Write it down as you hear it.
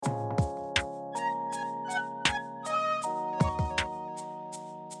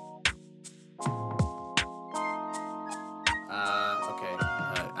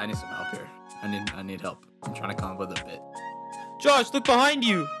I need help. I'm trying to come up with a bit. Josh, look behind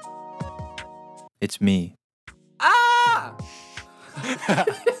you. It's me. Ah!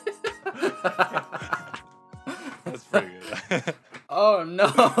 That's pretty good. Oh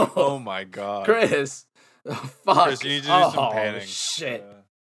no! Oh my god. Chris, oh, fuck! Chris, you need to do some panning. Shit!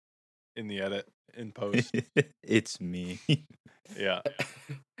 In the edit, in post. It's me. Yeah.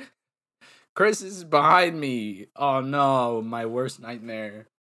 Chris is behind me. Oh no, my worst nightmare.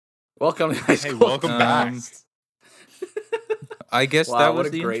 Welcome to High School. welcome back. I guess Wow, that what was a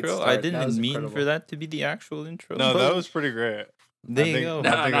the great intro. start. I That didn't was mean incredible. for that to be the actual intro. No, but that was pretty great. there you think- go. I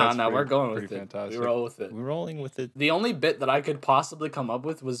No, think that's we're going pretty with it. fantastic. We roll with it. We're rolling with it. The only bit that I could possibly come up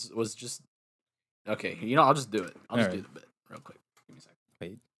with was just okay. I'll just do it. I'll just do Alright. the bit real quick. Give me a second.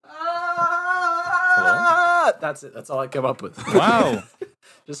 Wait. Ah! That's it. That's all I came up with. Wow.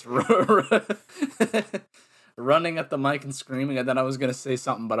 Just running at the mic and screaming, and then I was gonna say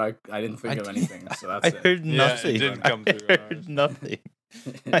something, but I didn't think of anything. So that's I it. heard Yeah, it nothing. didn't come I through on ours. heard nothing.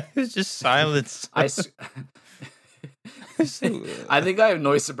 I was just silence. I So, I think I have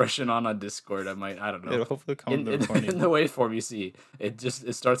noise suppression on Discord. I don't know. it'll hopefully come in the In recording. the waveform you see, it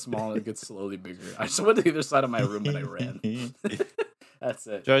starts small and it gets slowly bigger. I just went to the other side of my room and I ran. That's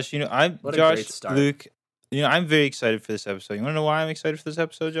it. Josh, What a great Josh, start. Luke, I'm very excited for this episode. You want to know why I'm excited for this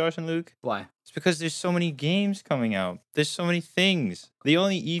episode, Josh and Luke? Why? It's because there's so many games coming out. There's so many things. The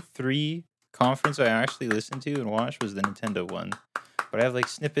only E3 conference I actually listened to and watched was the Nintendo one. But I have like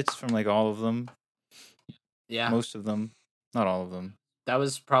snippets from like all of them, Yeah, most of them, not all of them. that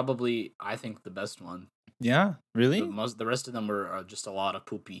was probably I think the best one. Yeah, really? The rest of them were just a lot of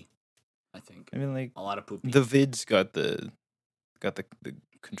poopy. I think I mean, like a lot of poopy. the vids got the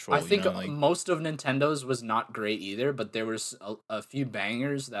control. I think like, most of Nintendo's was not great either, but there was a few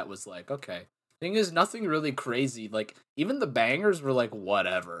bangers that was like, okay. Thing is, nothing really crazy. Like, even the bangers were like,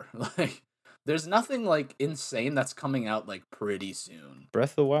 whatever. Like, there's nothing like insane that's coming out like pretty soon.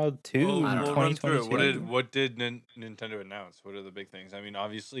 Breath of the Wild 2 Well, in I don't know. we'll run through it. 2022. What did Nintendo announce? What are the big things? I mean,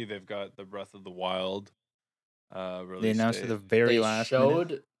 obviously they've got the Breath of the Wild release They announced date. at the very They last showed.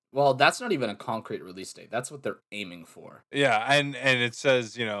 minute. Well, that's not even a concrete release date. That's what they're aiming for. Yeah, and it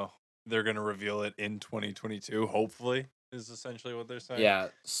says, they're going to reveal it in 2022, hopefully, is essentially what they're saying. Yeah.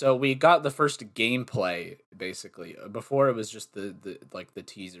 So we got the first gameplay basically. Before it was just the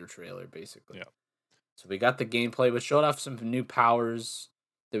teaser trailer basically. Yeah. So we got the gameplay, which showed off some new powers.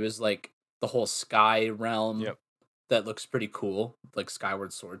 There was like the whole sky realm. Yep. That looks pretty cool, like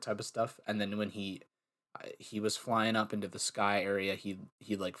Skyward Sword type of stuff. And then when he was flying up into the sky area, he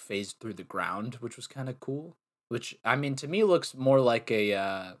like phased through the ground, which was kind of cool. Which I mean, to me, looks more like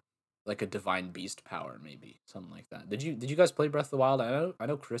a divine beast power, maybe something like that. Did you guys play Breath of the Wild? I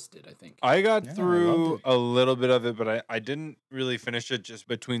know Chris did. I think. I got Yeah, I through loved it. a little bit of it, but I didn't really finish it just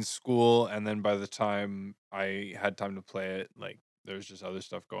between school and then by the time I had time to play it, like there was just other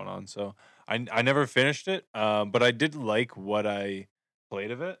stuff going on. So I never finished it. But I did like what I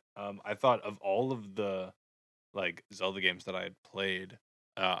played of it. I thought of all of the like Zelda games that I had played,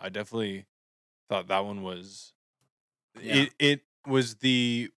 I definitely thought that one was Yeah. it was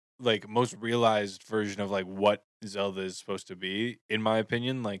the like most realized version of like what Zelda is supposed to be, in my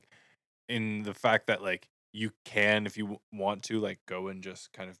opinion. Like in the fact that like you can, if you want to, like go and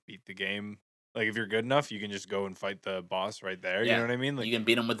just kind of beat the game. Like if you're good enough, you can just go and fight the boss right there. You Yeah, know what I mean? Like you can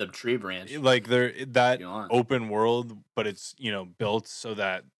beat him with a tree branch. like there that you want. open world, but it's built so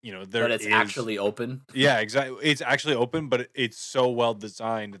that there But it's is- actually open. yeah, exactly. It's actually open, but it's so well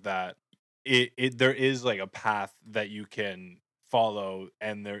designed that it there is like a path that you can follow,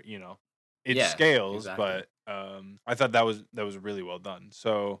 and there it Yeah, scales. exactly. But I thought that was really well done.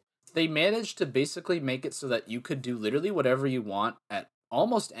 So They managed to basically make it so that you could do literally whatever you want at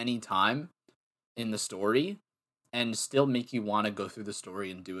almost any time in the story and still make you want to go through the story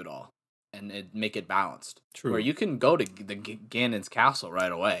and do it all and make it balanced. True. Where you can go to the Ganon's castle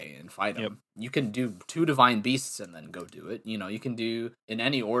right away and fight him. Yep. You can do 2 divine beasts and then go do it. You can do in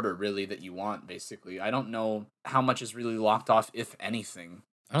any order really that you want basically. I don't know how much is really locked off, if anything.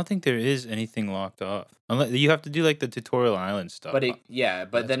 I don't think there is anything locked off. Unless you have to do like the tutorial island stuff. But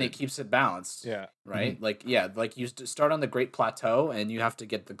but then That's it keeps it balanced. yeah, Right? Like you start on the Great Plateau and you have to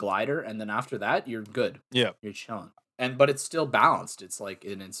get the glider, and then after that you're good. yeah. You're chilling. But it's still balanced. It's like,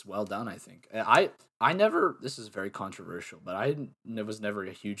 and it's well done, I think. I never, this is very controversial, but I was never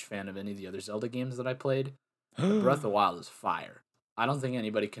a huge fan of any of the other Zelda games that I played. But Breath of the Wild is fire. I don't think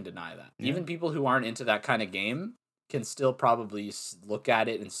anybody can deny that. Yeah. Even people who aren't into that kind of game can still probably look at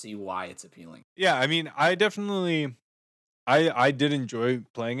it and see why it's appealing. Yeah, I mean, I definitely, I did enjoy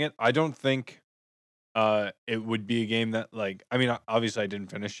playing it. I don't think, it would be a game that like, I mean, obviously I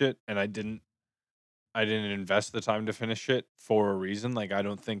didn't finish it, and I didn't didn't invest the time to finish it for a reason. Like I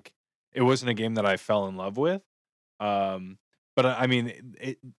don't think it wasn't a game that I fell in love with. Um, but I mean,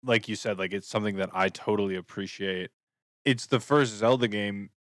 like you said, like it's something that I totally appreciate. It's the first Zelda game,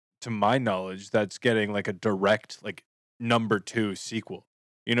 to my knowledge, that's getting like a direct like number 2 sequel.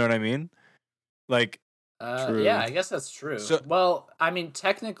 You know what I mean? Like Yeah, True. I guess that's true. so Well, I mean,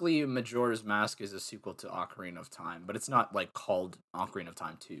 technically, Majora's Mask is a sequel to Ocarina of Time, but it's not like called Ocarina of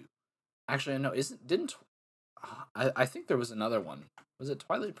Time 2. Actually, no, isn't didn't I think there was another one. Was it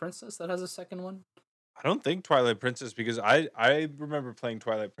Twilight Princess that has a second one? I don't think Twilight Princess, because I remember playing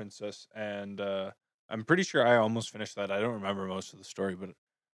Twilight Princess, and I'm pretty sure I almost finished that. I don't remember most of the story, but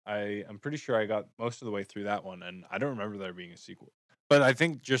I'm pretty sure I got most of the way through that one, and I don't remember there being a sequel. But I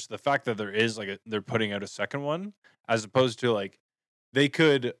think just the fact that there is they're putting out a second one, as opposed to like they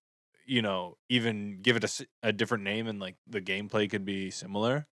could, even give it a different name, and like the gameplay could be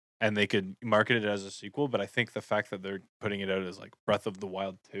similar, and they could market it as a sequel. But I think the fact that they're putting it out as like Breath of the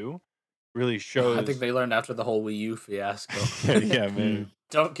Wild 2 really I think shows. they learned after the whole Wii U fiasco. Yeah, maybe.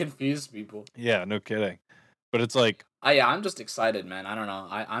 Don't confuse people. Yeah, no kidding. But it's like, Yeah, I'm just excited, man. I don't know.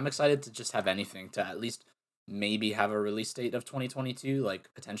 I'm excited to just have anything to at least maybe have a release date of 2022, like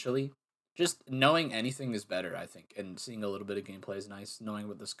potentially. Just knowing anything is better, I think, and seeing a little bit of gameplay is nice. Knowing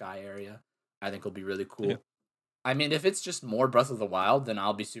what the sky area, I think will be really yeah, cool. I mean, if it's just more Breath of the Wild, then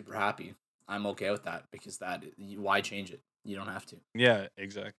I'll be super happy. I'm okay with that because why change it? You don't have to. yeah,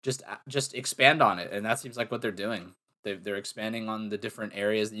 exactly. Just expand on it, and that seems like what they're doing. They're expanding on the different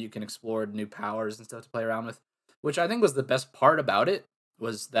areas that you can explore, new powers and stuff to play around with, which I think was the best part about it.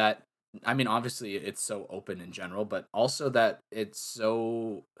 Was that, I mean, obviously it's so open in general, but also that it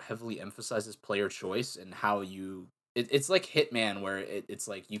so heavily emphasizes player choice and how it's like Hitman, where it's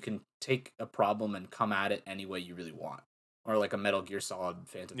like you can take a problem and come at it any way you really want, or like a Metal Gear Solid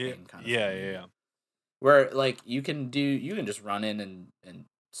Phantom Yeah, Pain kind of yeah, thing, yeah, yeah. where like you can just run in and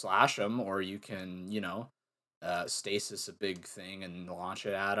slash them, or you can stasis a big thing and launch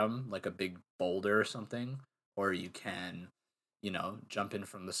it at them like a big boulder or something, or you can jump in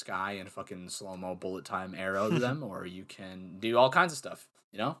from the sky and fucking slow mo bullet time arrow them, or you can do all kinds of stuff.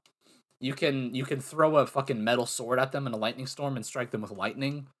 You can throw a fucking metal sword at them in a lightning storm and strike them with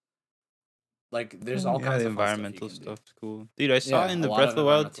lightning. Like there's all Yeah, kinds the of fun stuff you environmental can do. stuff's cool. Dude, I saw Yeah, in a the lot Breath of of the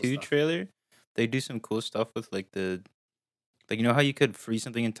Wild environmental 2 stuff. trailer, they do some cool stuff with like you know how you could freeze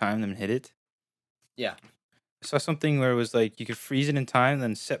something in time and hit it? Yeah. I saw something where it was like you could freeze it in time,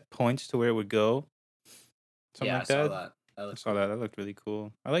 then set points to where it would go. Something Yeah, I like saw that. that. That I looked saw that. cool. That looked really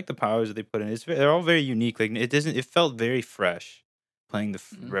cool. I like the powers that they put in. They're all very unique. Like it doesn't. It felt very fresh playing the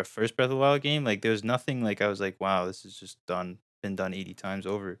Hmm. first Breath of the Wild game. Like there was nothing like I was like, wow, this is just been done 80 times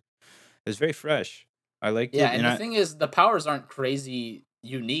over. It was very fresh. I liked Yeah, it, and and the I. thing is, the powers aren't crazy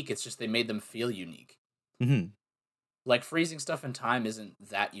unique. It's just they made them feel unique. Mhm. Like freezing stuff in time isn't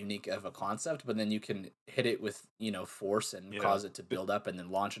that unique of a concept, but then you can hit it with force and Yeah. cause it to build up and then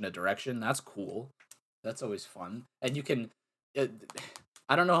launch in a direction. That's cool. That's always fun. And you can. It,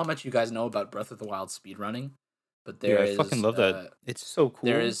 I don't know how much you guys know about Breath of the Wild speedrunning, but Dude, I fucking love that. It's so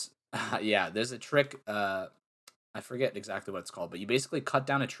there cool. is yeah, there's a trick. I forget exactly what it's called, but you basically cut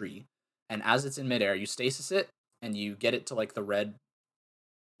down a tree, and as it's in midair, you stasis it, and you get it to like the red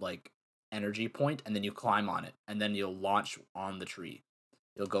like energy point, and then you climb on it, and then you'll launch on the tree.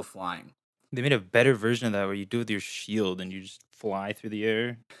 You'll go flying. They made a better version of that where you do it with your shield and you just fly through the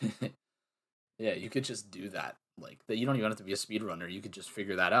air. Yeah, you could just do that. Like that, you don't even have to be a speedrunner. You could just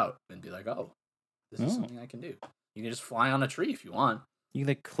figure that out and be like, "Oh, this is Oh. something I can do." You can just fly on a tree if you want. You can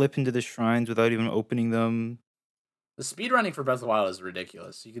like clip into the shrines without even opening them. The speedrunning for Breath of the Wild is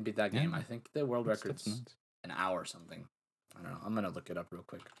ridiculous. You could beat that Yeah, game. I think the world that's record's nuts. an hour or something. I don't know. I'm gonna look it up real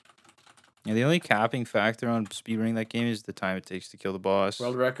quick. Yeah, the only capping factor on speedrunning that game is the time it takes to kill the boss.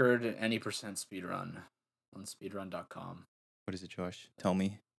 World record any percent speedrun on speedrun.com. What is it, Josh? Tell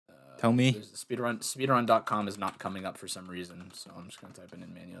me. Tell me. There's speedrun.com is not coming up for some reason, so I'm just gonna type it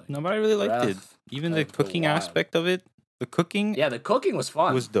in manually. No, but I really liked it. Breath Even the of the cooking Wild. aspect of it. The cooking, Yeah, the cooking was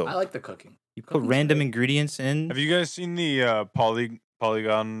fun. Was dope. I like the cooking. you put cooking's random great. ingredients in. Have you guys seen the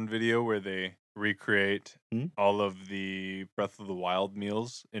Polygon video where they recreate Hmm? all of the Breath of the Wild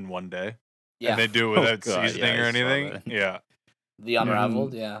meals in one day? Yeah, And they do it Oh, without God, seasoning yeah, or I saw anything? that. Yeah, the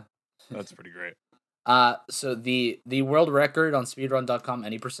Unraveled. Yeah. that's pretty great. So the world record on speedrun.com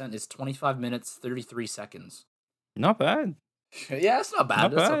any percent is 25 minutes 33 seconds. Not bad. Yeah, it's not bad.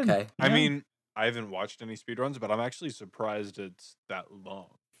 Not That's bad. okay. I Yeah. mean, I haven't watched any speedruns, but I'm actually surprised it's that long.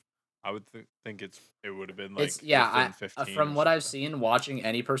 I would think it would have been like It's yeah. within 15 From or what I've something. seen watching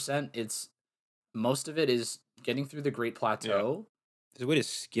any percent, it's most of it is getting through the Great Plateau, There's a way to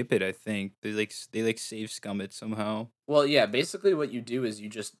skip it. I think they save scum it somehow. Well, yeah, basically what you do is you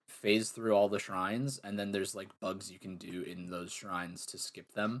just phase through all the shrines, and then there's like bugs you can do in those shrines to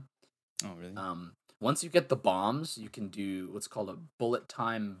skip them. Oh really? Once you get the bombs, you can do what's called a bullet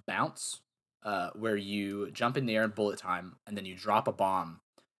time bounce, where you jump in the air in bullet time, and then you drop a bomb,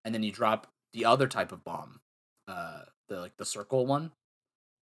 and then you drop the other type of bomb, the circle one,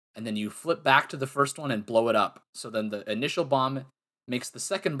 and then you flip back to the first one and blow it up. So then the initial bomb makes the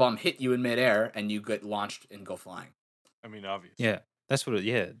second bomb hit you in midair, and you get launched and go flying. I mean, obvious. Yeah, that's what.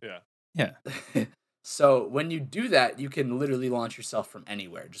 Yeah, Yeah. yeah. So when you do that, you can literally launch yourself from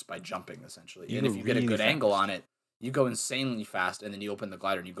anywhere just by jumping, essentially. You and go if you get a really good angle fast. on it, you go insanely fast, and then you open the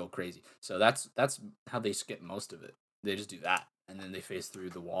glider and you go crazy. So that's how they skip most of it. They just do that, and then they phase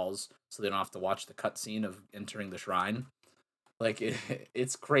through the walls, so they don't have to watch the cutscene of entering the shrine. Like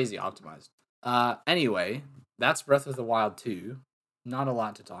it's crazy optimized. Anyway, that's Breath of the Wild 2. Not a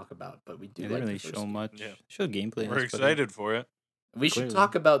lot to talk about, but we do They like didn't really the first show game. much. Yeah. Show gameplay. We're that's about it. excited for it. We should Clearly.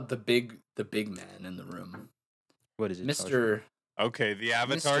 talk about the big man in the room, What is it? Josh? Mr. Okay, the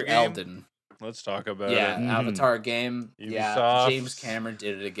Avatar Mr. game. Elden. Let's talk about Yeah, it. Mhm. Avatar game. Yeah, Ubisoft. James Cameron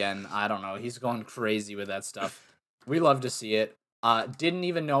did it again. I don't know. He's going crazy with that stuff. We love to see it. Didn't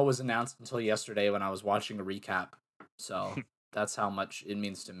even know it was announced until yesterday when I was watching a recap. So that's how much it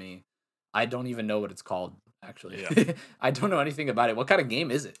means to me. I don't even know what it's called, actually. Yeah. I don't know anything about it. What kind of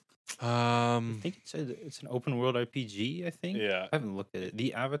game is it? I think it's an open world RPG. I think. Yeah. I haven't looked at it.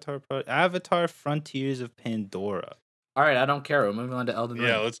 The Avatar Frontiers of Pandora. All right, I don't care. We're moving on to Elden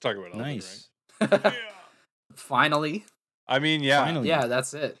Yeah, Ring. let's talk about Elden Nice. Ring. Yeah. Finally. I mean, yeah. Finally. Yeah,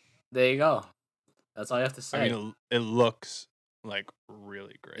 that's it. There you go. That's all you have to say. I mean, it looks like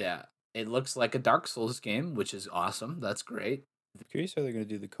really great. Yeah, it looks like a Dark Souls game, which is awesome. That's great. I'm curious how they're gonna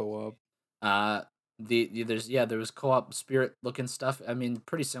do the co-op. There was co-op spirit looking stuff. I mean,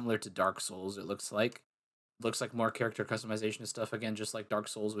 pretty similar to Dark Souls. It looks like more character customization and stuff again, just like Dark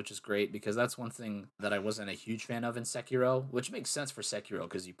Souls, which is great because that's one thing that I wasn't a huge fan of in Sekiro, which makes sense for Sekiro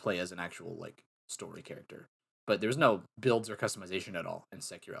because you play as an actual like story character, but there's no builds or customization at all in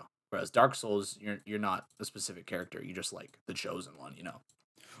Sekiro. Whereas Dark Souls, you're not a specific character. You're just like the chosen one, you know.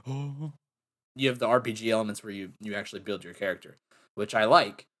 Oh. You have the RPG elements where you actually build your character, which I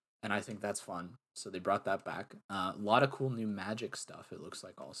like, and I think that's fun. So they brought that back. A lot of cool new magic stuff. It looks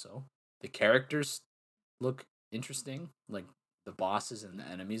like also the characters look interesting. Like the bosses and the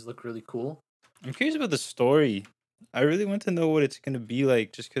enemies look really cool. I'm curious about the story. I really want to know what it's gonna be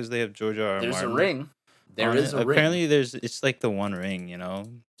like, just because they have George R. R. There's Martin a ring. There on is it. a ring. Apparently, it's like the One Ring. You know,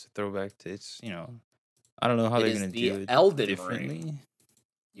 it's a throwback to I don't know how It they're is gonna the do it Elden differently. Ring,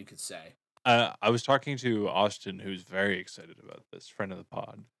 you could say. I was talking to Austin, who's very excited about this, friend of the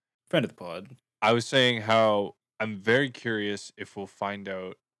pod. Friend of the pod. I was saying how I'm very curious if we'll find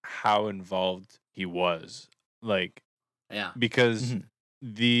out how involved he was. Like, Yeah. because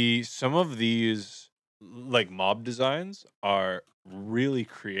Mhm. some of these like mob designs are really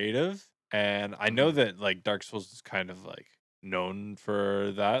creative, and I know that like Dark Souls is kind of like known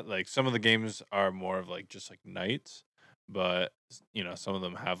for that. Like some of the games are more of like just like knights, but some of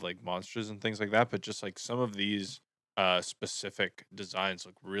them have like monsters and things like that, but just like some of these specific designs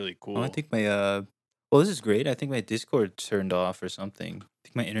look really cool. Oh, I think my Well, this is great. I think my Discord turned off or something. I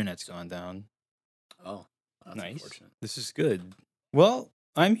think my internet's gone down. Oh, that's Nice. unfortunate. This is good. Well,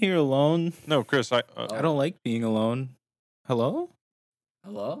 I'm here alone. No, Chris, I don't like being alone. Hello?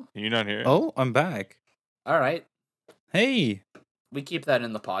 Hello? Can you not hear? Oh, I'm back. All right. Hey, We keep that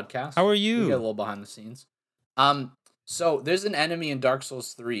in the podcast. how are We get a you? little behind the scenes. So there's an enemy in Dark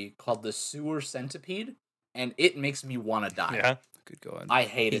Souls 3 called the Sewer Centipede, and it makes me want to die. Yeah. Good God. I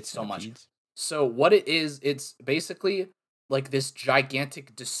hate it so much. centipedes. So what it is, it's basically like this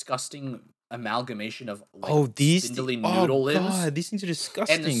gigantic, disgusting amalgamation of like Oh, these spindly oh noodle limbs. God, these things are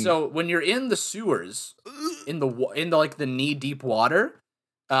disgusting. And so when you're in the sewers, in the like the knee deep water,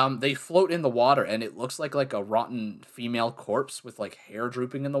 they float in the water, and it looks like a rotten female corpse with like hair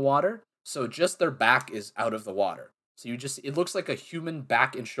drooping in the water. So just their back is out of the water. So it looks like a human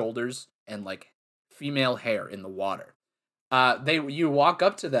back and shoulders and like female hair in the water. You walk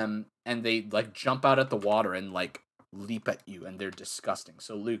up to them and they like jump out at the water and like leap at you, and they're disgusting.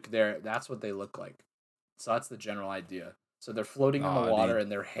 So Luke, that's what they look like. So that's the general idea. So they're floating in Aw, the water, dude.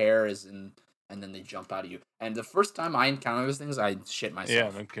 and their hair is in, and then they jump out of you. And the first time I encounter those things, I shit Yeah,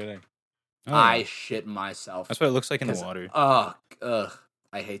 myself. no kidding. Oh, I yeah. shit myself. That's what it looks like in the 'Cause, water. Ugh,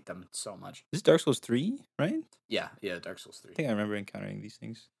 I hate them so much. This is Dark Souls 3, right? Yeah, Dark Souls 3. I think I remember encountering these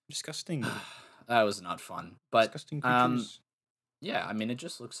things. Disgusting. That was not fun. But Disgusting creatures. yeah, I mean, it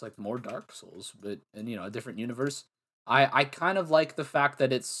just looks like more Dark Souls, but in a different universe. I kind of like the fact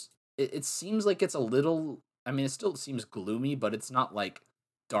that it seems like it's a little. I mean, it still seems gloomy, but it's not like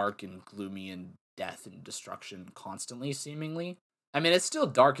dark and gloomy and death and destruction constantly. Seemingly, I mean, it's still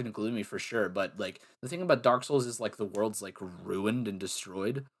dark and gloomy for sure. But like the thing about Dark Souls is like the world's like ruined and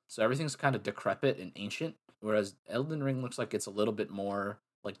destroyed, so everything's kind of decrepit and ancient. Whereas Elden Ring looks like it's a little bit more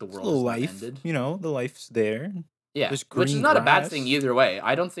like the It's a world little has not life, ended. the life's there. Yeah, There's which is green not a bad thing grass. either way.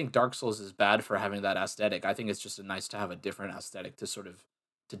 I don't think Dark Souls is bad for having that aesthetic. I think it's just nice to have a different aesthetic to sort of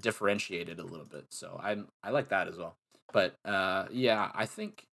to differentiate it a little bit. So I like that as well. But yeah, I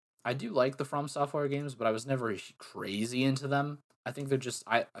think I do like the From Software games, but I was never crazy into them. I think they're just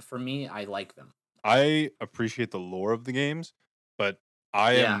I for me I like them. I appreciate the lore of the games, but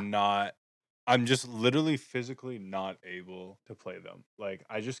I Yeah, am not. I'm just literally physically not able to play them. Like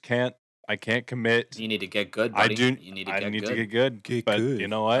I just can't. I can't commit. you need to get good, I buddy. do. You need to I get need to get good. good. Get But good. you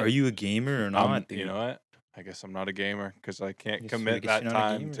know Are what? you a gamer or not, You dude? know what? I guess I'm not a gamer because I I can't guess, commit that you're not a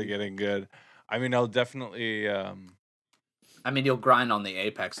time gamer. to getting good. I mean, I'll definitely. I mean, you'll grind on the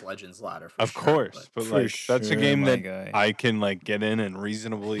Apex Legends ladder for Of sure, course, but For like that's a sure, game my that guy. I can like get in and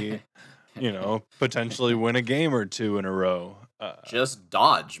reasonably, potentially win a game or two in a row. Just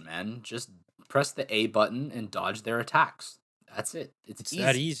dodge, man. Just press the A button and dodge their attacks. That's it. It's It's easy.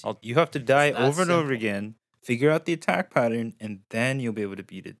 that easy. I'll- You have to die that over and over simple. again, figure out the attack pattern, and then you'll be able to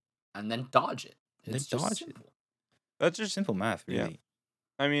beat it. And then dodge it. And It's then just dodge it. simple. That's just. Simple math, Yeah. really.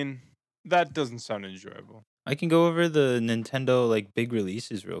 I mean, that doesn't sound enjoyable. I can go over the Nintendo like big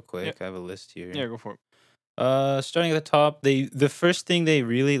releases real quick. I have a list here. Yeah, go for it. Starting at the top, the first thing they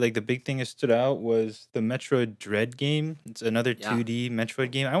really like the big thing that stood out was the Metroid Dread game. It's another Yeah. 2D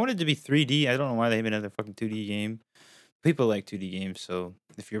Metroid game. I wanted it to be 3D. I don't know why they have another fucking 2D game. People like 2D games, so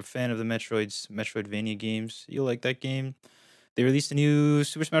if you're a fan of the Metroidvania games, you'll like that game. They released a new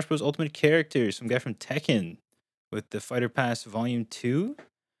Super Smash Bros. Ultimate character, some guy from Tekken, with the Fighter Pass Volume 2.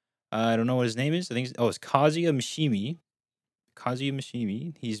 I don't know what his name is. I think it's Kazuya Mishimi. Kazuya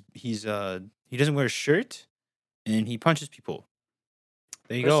Mishimi. He doesn't wear a shirt and he punches people.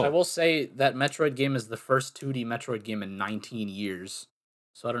 There you Chris, go. I will say that Metroid game is the first 2D Metroid game in 19 years.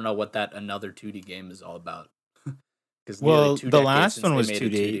 So I don't know what that another 2D game is all about. Because Well, the last one was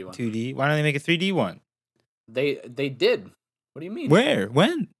 2D. one. 2D. Why don't they make a 3D one? They did. What do you mean? Where?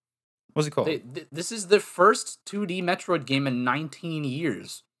 When? What's it called? This is the first 2D Metroid game in 19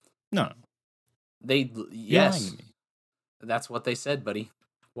 years. No. They You're lying yes, to me. that's what they said, buddy.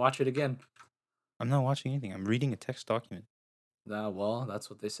 Watch it again. I'm not watching anything. I'm reading a text document. Well, that's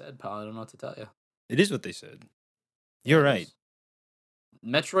what they said, pal. I don't know what to tell you. It is what they said. You're right.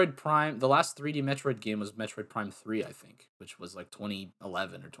 Metroid Prime, the last 3D Metroid game was Metroid Prime 3, I think, which was like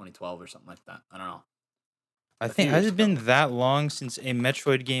 2011 or 2012 or something like that. I don't know. I A few think has years it been ago. that long since a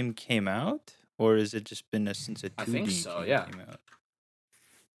Metroid game came out, or has it just been since a 2D I think so, game yeah. came out?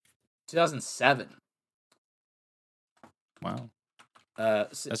 2007. Wow.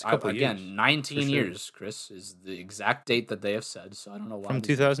 That's That's a couple again, years, 19 sure. years, Chris, is the exact date that they have said, so I don't know why. From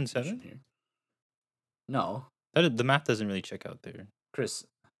there's confusion 2007? here. No, The math doesn't really check out there. Chris, that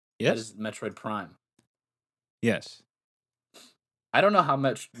Yes. is Metroid Prime. Yes. I don't know how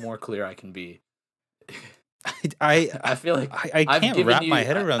much more clear I can be. I feel like I I've can't given wrap my you-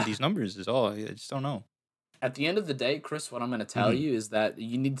 head around these numbers. Is all. I just don't know. At the end of the day, Chris, what I'm going to tell Mhm. you is that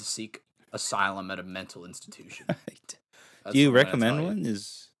you need to seek asylum at a mental institution. That's Do you what I'm gonna recommend tell you. one?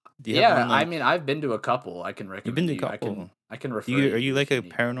 Do you have Yeah, one, I like- mean, I've been to a couple. I can recommend. You've been to a you. couple. I can refer. Are you if like a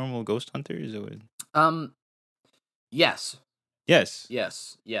need. paranormal ghost hunter? Is it? Yes,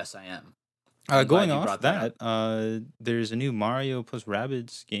 Yes. yes, I am. I'm glad Going you off brought that that, there's a new Mario plus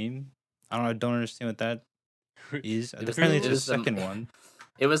Rabbids game. I don't understand what that is. It was Apparently, the- it's it the was the- second one.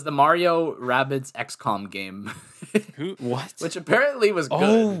 It was the Mario Rabbids XCOM game, Who? What? which apparently was good.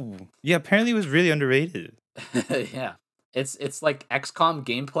 Oh, yeah. Apparently, it was really underrated. Yeah, it's like XCOM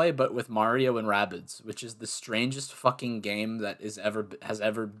gameplay, but with Mario and Rabbids, which is the strangest fucking game that has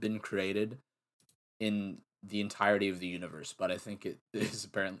ever been created in the entirety of the universe. But I think it is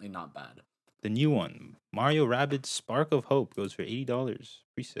apparently not bad. The new one, Mario Rabbids Spark of Hope, goes for $80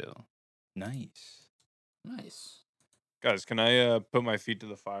 pre-sale. Nice. Nice. Guys, can I put my feet to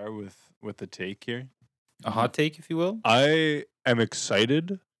the fire with the take here? A hot take, if you will. I am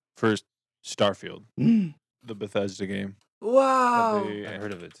excited for Starfield, Mm, the Bethesda game. Wow. The, I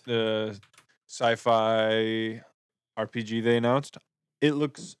heard of it. the sci-fi RPG they announced. It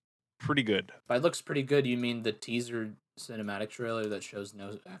looks pretty good. By looks pretty good, you mean the teaser cinematic trailer that shows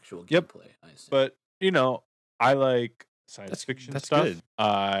no actual Yep. gameplay? I assume. But I like science fiction that's stuff. good.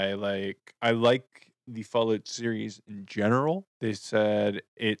 I like the Fallout series in general. They said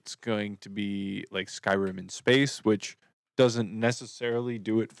it's going to be like Skyrim in space, which doesn't necessarily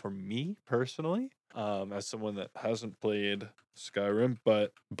do it for me personally, as someone that hasn't played Skyrim.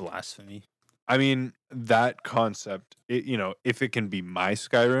 But Blasphemy. I mean, that concept, if it can be my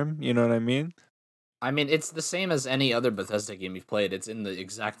Skyrim, you know what I mean? I mean, it's the same as any other Bethesda game you've played. It's in the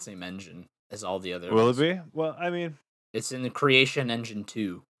exact same engine as all the other Will it ones. be? Well, I mean, It's in the Creation Engine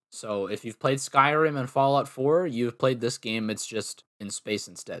 2. So if you've played Skyrim and Fallout 4, you've played this game. It's just in space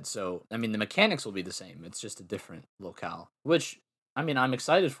instead. So, I mean, the mechanics will be the same. It's just a different locale. Which, I mean, I'm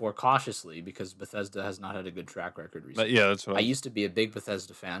excited for cautiously because Bethesda has not had a good track record recently. yeah, that's what I used to be a big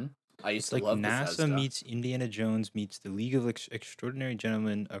Bethesda fan. I used It's to like love NASA Bethesda. meets Indiana Jones meets the League of Extraordinary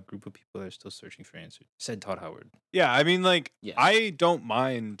Gentlemen, a group of people that are still searching for answers, said Todd Howard. Yeah, I mean, like, Yes. I don't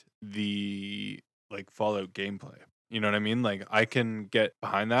mind the like Fallout gameplay. You know what I mean? Like, I can get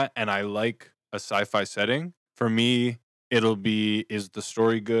behind that, and I like a sci-fi setting. For me, it'll be, is the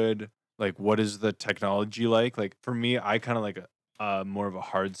story good? Like, what is the technology like? Like, for me, I kind of like a more of a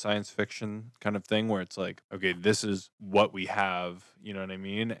hard science fiction kind of thing where it's like, okay, this is what we have. You know what I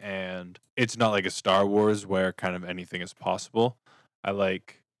mean? And it's not like a Star Wars where kind of anything is possible. I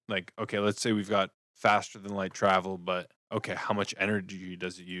like okay, let's say we've got faster than light travel, but okay, how much energy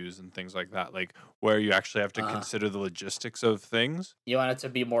does it use and things like that? Like where you actually have to Uh, consider the logistics of things. you want it to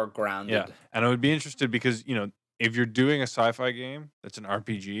be more Yeah. grounded. And I would be interested because, if you're doing a sci-fi game that's an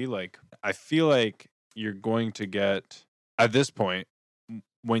RPG, like I feel like you're going to get at this point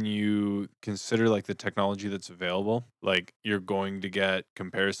when you consider like the technology that's available, like you're going to get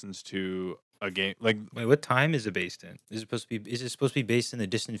comparisons to a game like Wait, what time is it based in? Is it supposed to be based in the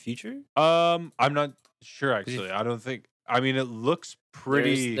distant future? I'm not sure 'Cause actually. if- I don't think. I mean, it looks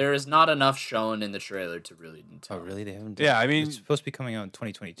pretty. There is not enough shown in the trailer to really tell. Oh, really? They haven't. Yeah, I it's mean, supposed to be coming out in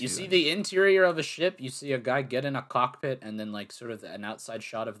 2022. You see then. the interior of a ship, you see a guy get in a cockpit, and then like sort of an outside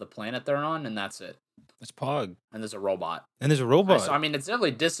shot of the planet they're on, and that's it. It's Pog, And there's a robot. and there's a robot. So I mean, it's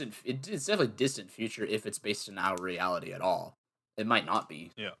definitely distant. It's definitely distant future if it's based in our reality at all. It might not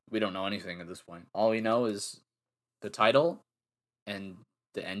be. Yeah. We don't know anything at this point. All we know is the title and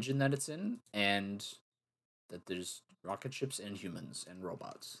the engine that it's in, and that there's rocket ships and humans and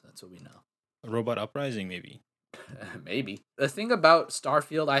robots. That's what we know. A robot uprising, maybe. Maybe. The thing about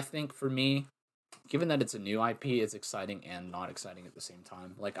Starfield, I think, for me, given that it's a new IP, it's exciting and not exciting at the same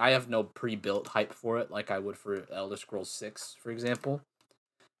time. Like, I have no pre-built hype for it like I would for Elder Scrolls 6, for example,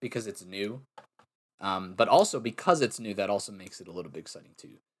 because it's new. But also, because it's new, that also makes it a little bit exciting,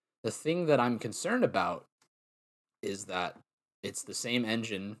 too. The thing that I'm concerned about is that it's the same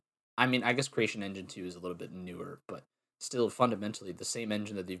engine. I mean, I guess Creation Engine 2 is a little bit newer, but still fundamentally the same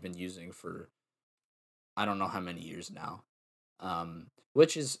engine that they've been using for I don't know how many years now.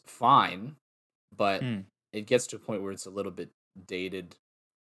 Which is fine, but Hmm. it gets to a point where it's a little bit dated,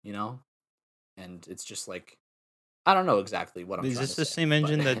 you know? And it's just like I don't know exactly what I'm Is trying this to the say, same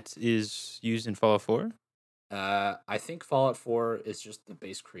engine but that is used in Fallout 4? I think Fallout 4 is just the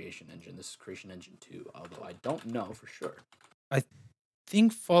base Creation Engine. This is Creation Engine 2, although I don't know for sure. I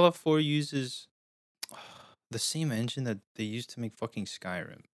think Fallout 4 uses the same engine that they used to make fucking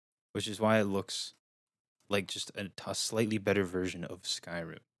Skyrim, which is why it looks like just a slightly better version of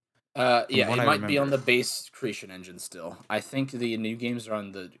Skyrim. Yeah, what it I might be on remember. the base Creation Engine still. I think the new games are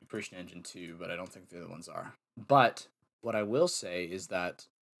on the Creation Engine 2, but I don't think the other ones are. But what I will say is that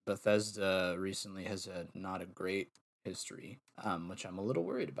Bethesda recently has had not a great history, which I'm a little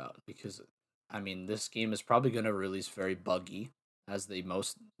worried about because, I mean, this game is probably going to release very buggy, as they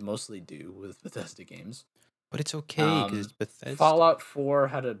mostly do with Bethesda games. But it's okay because Um, it's Bethesda. Fallout 4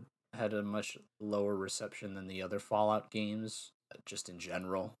 had a much lower reception than the other Fallout games, just in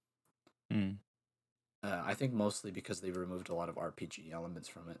general. Hmm. I think mostly because they removed a lot of RPG elements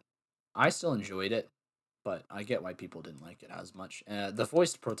from it. I still enjoyed it, but I get why people didn't like it as much. The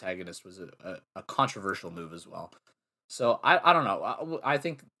voiced protagonist was a controversial move as well. So I don't know. I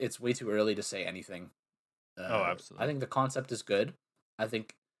think it's way too early to say anything. absolutely. I think the concept is good. I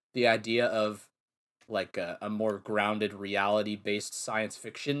think the idea of like a more grounded reality based science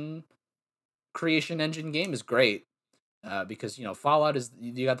fiction creation engine game is great. Because Fallout is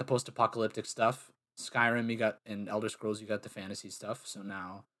you got the post apocalyptic stuff. Skyrim you got in Elder Scrolls you got the fantasy stuff. So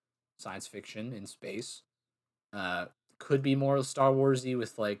now science fiction in space. Could be more Star Warsy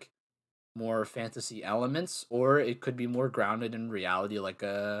with like more fantasy elements, or it could be more grounded in reality, like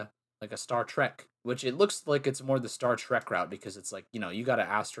a Star Trek. Which it looks like it's more the Star Trek route because it's like you got an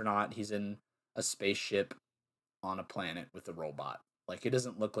astronaut, he's in a spaceship on a planet with a robot. Like it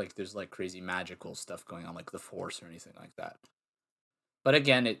doesn't look like there's like crazy magical stuff going on like the Force or anything like that. But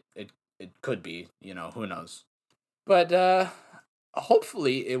again, it could be, who knows. But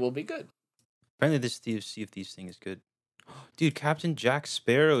hopefully it will be good. Apparently, this Sea of Thieves thing is good. Dude, Captain Jack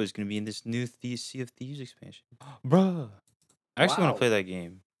Sparrow is gonna be in this new Sea of Thieves expansion. Bruh. I actually want to Wow. play that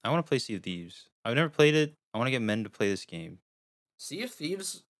game. I want to play Sea of Thieves. I've never played it. I want to get men to play this game. Sea of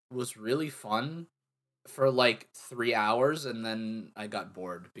Thieves was really fun for like 3 hours, and then I got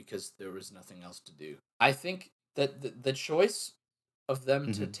bored because there was nothing else to do. I think that the choice of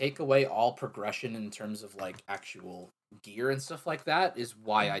them to Mhm. take away all progression in terms of like actual gear and stuff like that is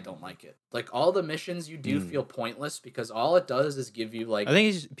why I don't like it. Like all the missions you do Mm. feel pointless because all it does is give you like I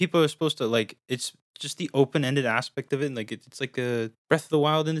think people are supposed to like. It's just the open-ended aspect of it. Like it's like a Breath of the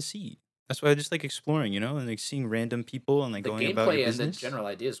Wild in the sea. That's why I just like exploring, and like seeing random people and like the going about your gameplay and the business. general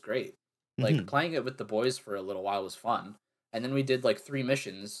idea is great. Like Hmm. playing it with the boys for a little while was fun, and then we did like 3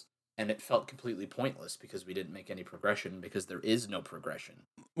 missions, and it felt completely pointless because we didn't make any progression because there is no progression.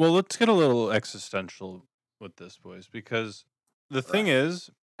 Well, let's get a little existential with this, boys, because the thing Right.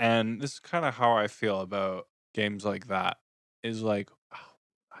 is, and this is kind of how I feel about games like that, is like,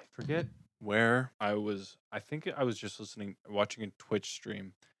 I forget where I was. I think I was just watching a Twitch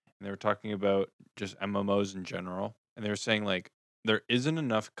stream, and they were talking about just MMOs in general, and they were saying like there isn't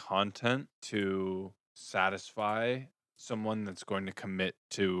enough content to satisfy someone that's going to commit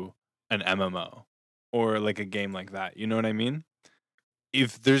to an MMO or like a game like that. You know what I mean?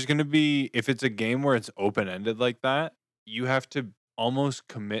 If it's a game where it's open ended like that, you have to almost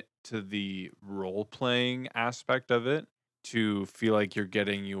commit to the role playing aspect of it to feel like you're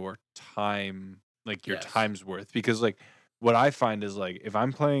getting your time, like your Yes. time's worth. Because like what I find is like if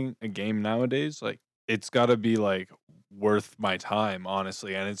I'm playing a game nowadays, like it's got to be like worth my time,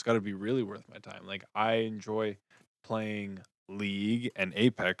 honestly, and it's got to be really worth my time. Like I enjoy playing League and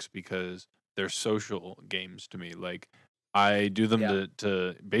Apex because they're social games to me. Like I do them Yeah.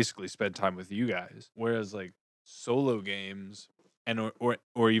 to basically spend time with you guys. Whereas like solo games and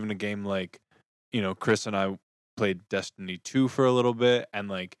or even a game like, Chris and I played Destiny 2 for a little bit, and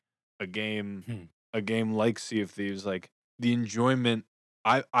like a game Hmm. a game like Sea of Thieves, like the enjoyment,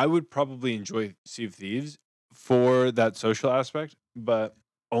 I would probably enjoy Sea of Thieves for that social aspect, but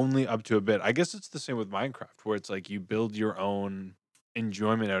only up to a bit. I guess it's the same with Minecraft where it's like you build your own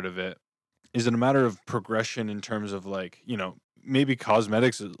enjoyment out of it. Is it a matter of progression in terms of like, maybe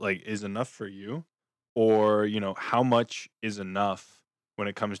cosmetics is enough for you? Or, how much is enough when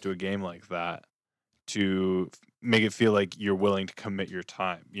it comes to a game like that to make it feel like you're willing to commit your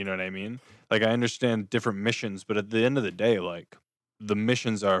time? You know what I mean? Like I understand different missions, but at the end of the day, like the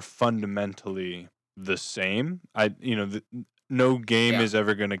missions are fundamentally the same. No game Yeah. is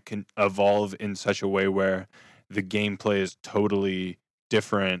ever going to evolve in such a way where the gameplay is totally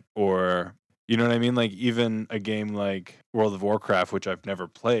different, or you know what I mean? Like even a game like World of Warcraft, which I've never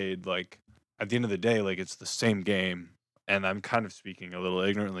played, like at the end of the day, like it's the same game. And I'm kind of speaking a little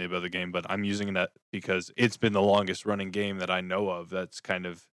ignorantly about the game, but I'm using that because it's been the longest running game that I know of that's kind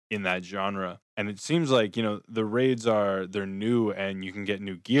of in that genre. And it seems like, the raids they're new and you can get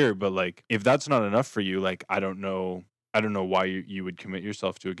new gear, but like if that's not enough for you, like I don't know why you would commit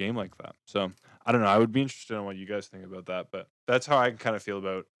yourself to a game like that. So I don't know. I would be interested in what you guys think about that, but that's how I kind of feel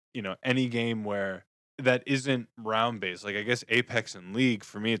about any game where that isn't round based. Like I guess Apex and League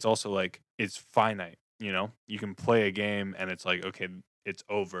for me, it's also like it's finite. You can play a game and it's like okay, it's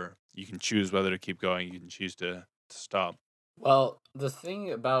over. You can choose whether to keep going. You can choose to stop. Well, the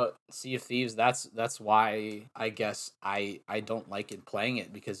thing about Sea of Thieves, that's why I guess I don't like it playing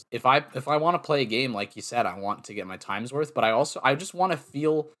it because if I want to play a game like you said, I want to get my time's worth, but I just want to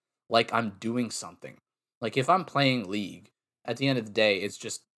feel like I'm doing something. Like if I'm playing League, at the end of the day,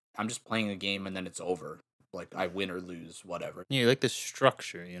 I'm just playing a game and then it's over. Like I win or lose, whatever. Yeah, you like the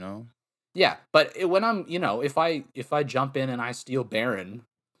structure. Yeah, but when I'm, if I jump in and I steal Baron,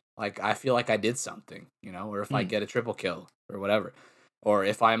 like I feel like I did something, or if I Hmm. get a triple kill or whatever, or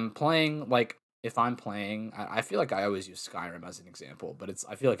if I'm playing, I feel like I always use Skyrim as an example, but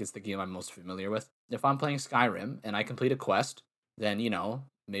I feel like it's the game I'm most familiar with. If I'm playing Skyrim and I complete a quest, then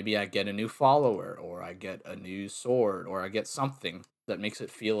maybe I get a new follower, or I get a new sword, or I get something that makes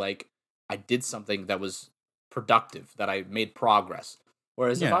it feel like I did something that was productive, that I made progress.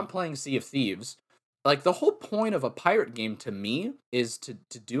 Whereas if Yeah. I'm playing Sea of Thieves, like the whole point of a pirate game to me is to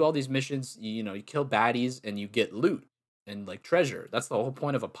do all these missions. You kill baddies and you get loot and like treasure. That's the whole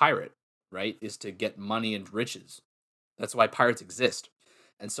point of a pirate, right? Is to get money and riches. That's why pirates exist.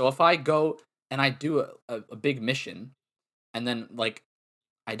 And so if I go and I do a big mission and then like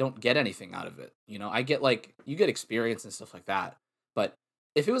I don't get anything out of it, I get like you get experience and stuff like that. But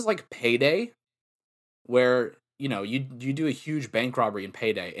if it was like Payday, where you do a huge bank robbery in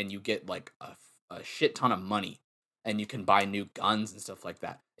Payday and you get like a shit ton of money and you can buy new guns and stuff like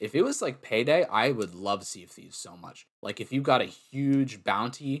that. If it was like Payday, I would love Sea of Thieves so much. Like if you got a huge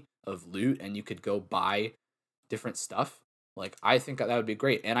bounty of loot and you could go buy different stuff, like I think that would be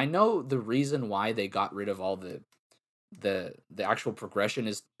great. And I know the reason why they got rid of all the actual progression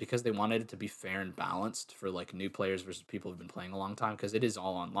is because they wanted it to be fair and balanced for like new players versus people who've been playing a long time, because it is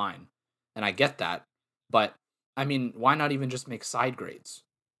all online. And I get that, but I mean, why not even just make side grades?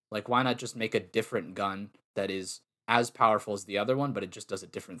 Like why not just make a different gun that is as powerful as the other one, but it just does a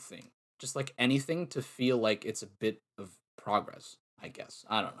different thing? Just like anything to feel like it's a bit of progress, I guess.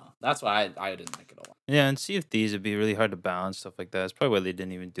 I don't know. That's why I didn't like it a lot. Yeah, and Sea of Thieves would be really hard to balance stuff like that. That's probably why they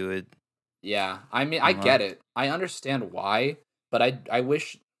didn't even do it. Yeah, I mean, I Uh-huh. get it. I understand why, but I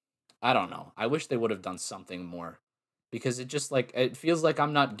wish, I don't know. I wish they would have done something more, because it just like it feels like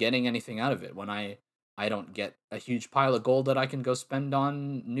I'm not getting anything out of it when I don't get a huge pile of gold that I can go spend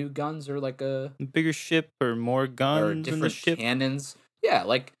on new guns or like a Bigger ship or more or guns in the different ship. cannons. Yeah,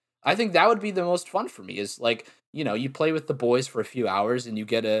 like I think that would be the most fun for me is like, you play with the boys for a few hours and you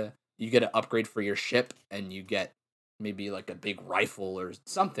get an upgrade for your ship and you get maybe like a big rifle or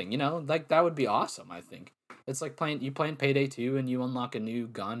something, like that would be awesome, I think. It's like playing Payday 2 and you unlock a new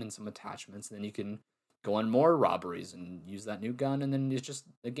gun and some attachments, and then you can go on more robberies and use that new gun, and then it's just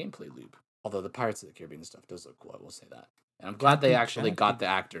a gameplay loop. Although the Pirates of the Caribbean stuff does look cool, I will say that. And I'm glad they Captain actually Jack got the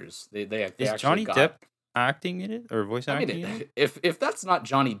actors. They Is actually Johnny got. Depp acting in it or voice I acting mean, in it? if that's not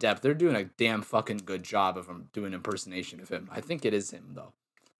Johnny Depp, they're doing a damn fucking good job of him doing impersonation of him. I think it is him though.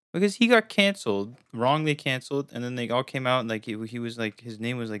 Because he got canceled, wrongly canceled, and then they all came out and like he was like his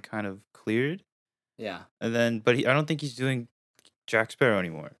name was like kind of cleared, Yeah. and then but I don't think he's doing Jack Sparrow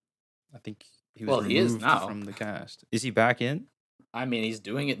anymore. I think he was Well, he is removed now. from the cast. Is he back in? I mean, he's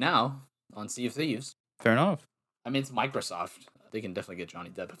doing it now on Sea of Thieves. Fair enough. I mean, it's Microsoft. They can definitely get Johnny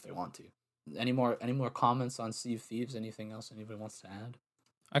Depp if they want to. Any more comments on Sea of Thieves? Anything else anybody wants to add?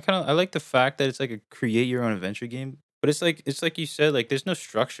 I like the fact that it's like a create your own adventure game, but it's like you said, like there's no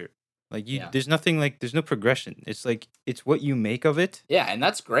structure. Like Yeah. there's nothing, like there's no progression. It's like it's what you make of it. Yeah, and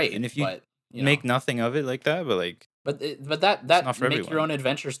that's great. And if you but, make nothing of it like that, but like but not that for make your everyone. own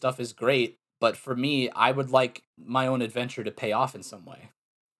adventure stuff is great. But for me, I would like my own adventure to pay off in some way.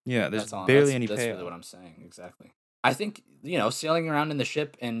 yeah, there's That's all. barely any That's payoff. really what I'm saying. Exactly. I think sailing around in the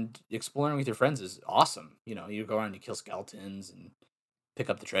ship and exploring with your friends is awesome. You go around, you kill skeletons and pick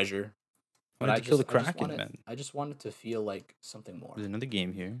up the treasure. I But wanted to kill the I just Kraken, wanted, man. I just wanted to feel like something more. There's another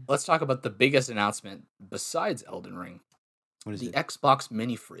game here. Let's talk about the biggest announcement besides Elden Ring: What is the it? Xbox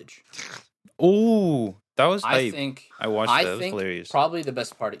Mini Fridge. Oh, that was I hype. think I watched that. I It was think hilarious. probably the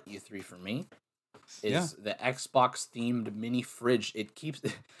best part of E3 for me is Yeah. the Xbox themed mini fridge. It keeps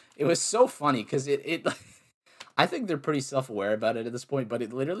it was so funny because it I think they're pretty self-aware about it at this point, but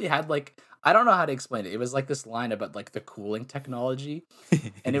it literally had like, I don't know how to explain it. It was like this line about like the cooling technology,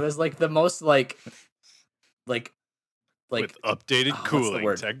 and it was like the most like With updated what's the cooling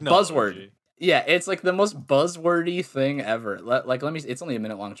word? technology. Buzzword. Yeah, it's like the most buzzwordy thing ever. Let me. It's only a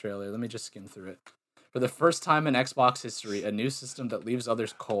minute long trailer. Let me just skim through it. For the first time in Xbox history, a new system that leaves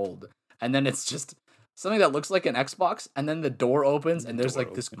others cold, and then it's just something that looks like an Xbox, and then the door opens, and there's door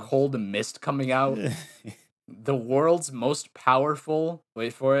like this opens. cold mist coming out. The world's most powerful.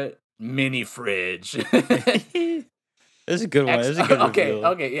 Wait for it. Mini fridge. That's a good one. That's a good okay. reveal.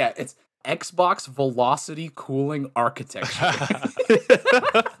 Okay. Yeah. It's Xbox Velocity Cooling Architecture.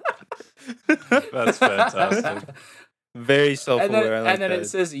 That's fantastic. Very and self-aware. then, I like and then that. it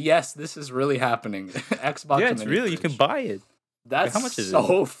says, "Yes, this is really happening." Xbox. yeah, it's Mini really. You can Fridge. buy it. That's how much is it?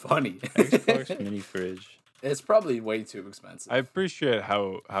 so funny. Xbox mini fridge. It's probably way too expensive. I appreciate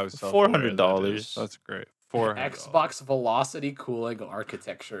how self-aware that $400. is. That's great. $400. Xbox Velocity Cooling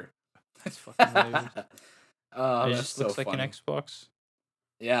Architecture. That's fucking hilarious. Oh, it that's just so looks like funny. an Xbox.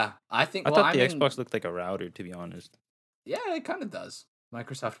 Yeah, I think. I well, thought the mean, Xbox looked like a router, to be honest. Yeah, it kind of does.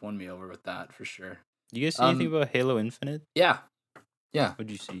 Microsoft won me over with that for sure. You guys see anything Um, about Halo Infinite? Yeah. What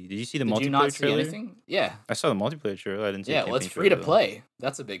did you see? Did you see the Did multiplayer you not see trailer? anything? Yeah. I saw the multiplayer trailer. I didn't see. Yeah. the Well, it's campaign free to trailer, though. play.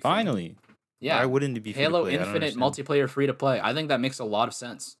 That's a big thing. Finally. Yeah. Why wouldn't it be free Halo to play? I don't Infinite understand. multiplayer free to play. I think that makes a lot of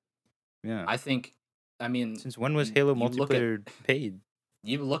sense. Yeah. I think. I mean, Since when was you- Halo you look at- multiplayer paid?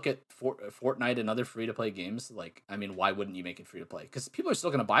 you look at Fortnite and other free to play games, like, I mean, why wouldn't you make it free to play? Because people are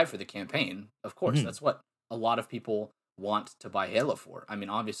still going to buy for the campaign. Of course, Mhm. that's what a lot of people want to buy Halo for. I mean,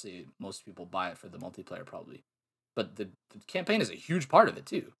 obviously, most people buy it for the multiplayer probably, but the campaign is a huge part of it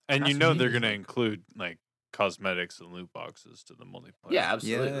too. And you That's know what they're it is, going to like- include like cosmetics and loot boxes to the multiplayer. Yeah,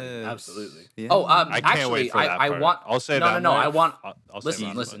 absolutely, Yes. absolutely. Yeah. Oh, I can't actually, wait for that I part. want. I'll say No, that. no, no. I much. want. I'll say Listen,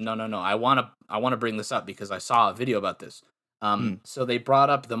 that listen. much. No. I want to bring this up because I saw a video about this. Hmm. So they brought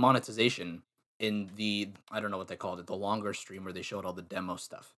up the monetization in the, I don't know what they called it, the longer stream where they showed all the demo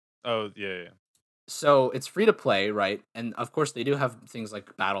stuff. Oh yeah. So it's free to play, right? And of course, they do have things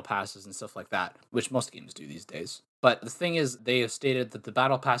like battle passes and stuff like that, which most games do these days. But the thing is, they have stated that the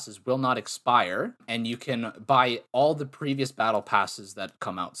battle passes will not expire, and you can buy all the previous battle passes that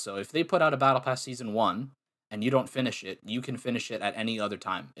come out. So if they put out a battle pass season 1 and you don't finish it, you can finish it at any other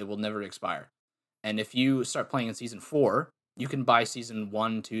time. It will never expire. And if you start playing in season 4, you can buy season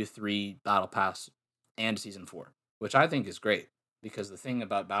 1, 2, 3 battle pass and season 4, which I think is great. Because the thing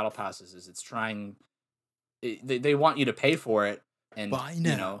about battle passes is they want you to pay for it and Buy you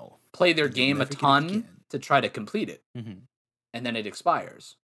know now. play their You'll game a never get it ton again. to try to complete it, Mhm. and then it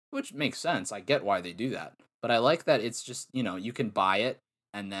expires, which makes sense. I get why they do that, but I like that it's just you can buy it,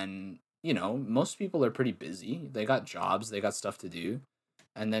 and then most people are pretty busy. They got jobs, they got stuff to do,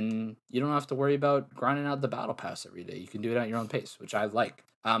 and then you don't have to worry about grinding out the battle pass every day. You can do it at your own pace, which I like.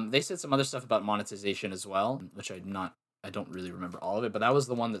 They said some other stuff about monetization as well, which I don't really remember all of it, but that was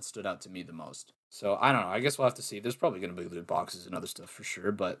the one that stood out to me the most. So I don't know. I guess we'll have to see. There's probably going to be loot boxes and other stuff for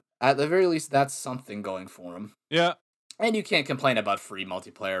sure, but at the very least, that's something going for them. Yeah. And you can't complain about free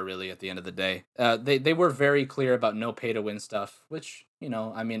multiplayer, really, at the end of the day. They were very clear about no pay to win stuff, which,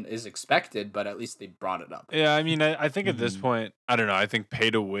 I mean, is expected, but at least they brought it up. Yeah, I mean, I think at this Mhm. point, I don't know. I think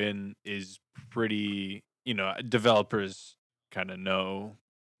pay to win is pretty. Developers kind of know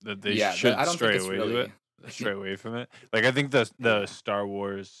that they Yeah, should I don't think stray it's away really. stray away from it. Like I think the Yeah. Star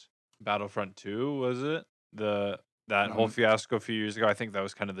Wars Battlefront 2 was it that whole Mhm. fiasco a few years ago. I think that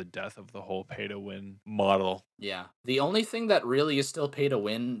was kind of the death of the whole pay to win model. Yeah. The only thing that really is still pay to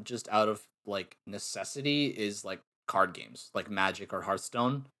win, just out of like necessity, is like card games, like Magic or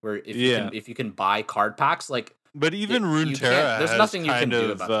Hearthstone, where Yeah, if you can buy card packs, like but even you can't. Runeterra There's has nothing you can kind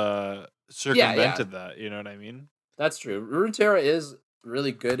do of about that. Yeah, circumvented that. You know what I mean? that's true. Runeterra is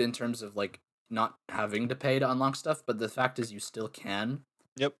really good in terms of like not having to pay to unlock stuff, but the fact is you still can.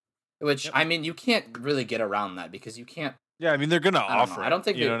 Yep. Which Yep. I mean, you can't really get around that because you can't. Yeah, I mean they're gonna I don't know. offer I it. don't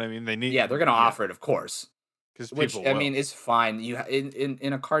think You know they. what I mean? They need. Yeah, they're gonna Yeah, offer it, of course. because Which people I will. mean is fine.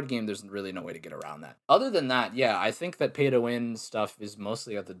 In a card game, there's really no way to get around that. Other than that, yeah, I think that pay to win stuff is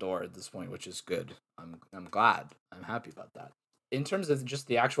mostly at the door at this point, which is good. I'm glad. I'm happy about that. In terms of just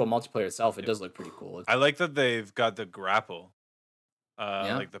the actual multiplayer itself, it Yep. does look pretty cool. I like that they've got the grapple,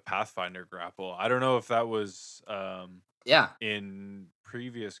 Yeah, like the Pathfinder grapple. I don't know if that was yeah. in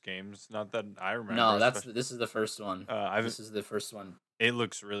previous games. Not that I remember. No, this is the first one. I've This is the first one. It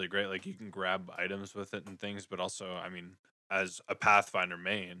looks really great. Like you can grab items with it and things, but also, I mean, as a Pathfinder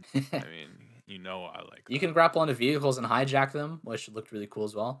main, I mean, I like You that. can grapple onto vehicles and hijack them, which looked really cool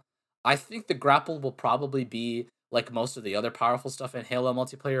as well. I think the grapple will probably be like most of the other powerful stuff in Halo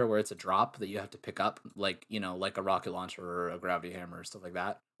multiplayer, where it's a drop that you have to pick up, like like a rocket launcher or a gravity hammer or stuff like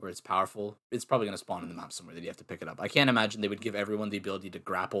that, where it's powerful. It's probably going to spawn in the map somewhere that you have to pick it up. I can't imagine they would give everyone the ability to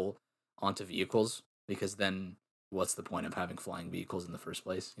grapple onto vehicles, because then what's the point of having flying vehicles in the first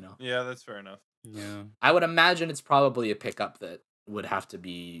place? Yeah, that's fair enough. Yeah. I would imagine it's probably a pickup that would have to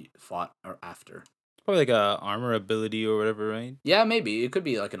be fought or after. It's probably like a armor ability or whatever, right? Yeah, maybe it could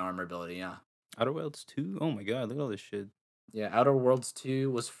be like an armor ability. Yeah. Outer Worlds 2? Oh my god, look at all this shit. Yeah, Outer Worlds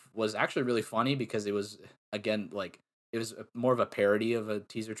 2 was actually really funny because it was, again, like it was more of a parody of a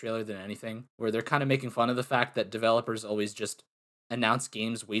teaser trailer than anything, where they're kind of making fun of the fact that developers always just announce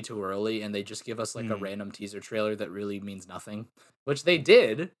games way too early and they just give us like a Mm. random teaser trailer that really means nothing, which they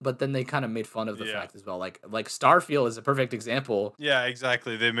did, but then they kind of made fun of the Yeah. fact as well. Like Starfield is a perfect example. Yeah,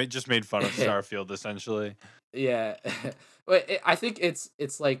 exactly. They just made fun of Starfield essentially. Yeah. But I think it's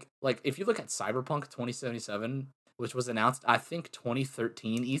like if you look at Cyberpunk 2077, which was announced I think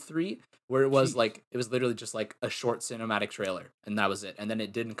 2013 E3, where it was Jeez. like it was literally just like a short cinematic trailer and that was it. And then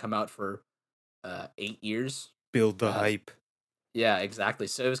it didn't come out for 8 years. Build the Uh, hype. Yeah, exactly.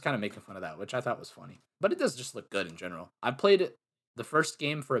 So it was kind of making fun of that, which I thought was funny. But it does just look good in general. I played it the first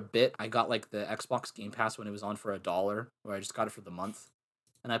game for a bit. I got like the Xbox Game Pass when it was on for $1, where I just got it for the month.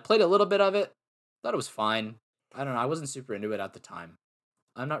 And I played a little bit of it. Thought it was fine. I don't know. I wasn't super into it at the time.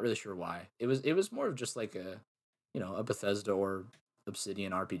 I'm not really sure why. It was more of just like a Bethesda or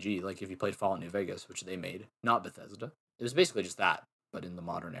Obsidian RPG. Like if you played Fallout New Vegas, which they made, not Bethesda. It was basically just that, but in the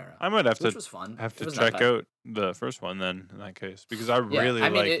modern era, I might have which to was fun. have It to wasn't that check bad. out the first one then in that case because I Yeah, really I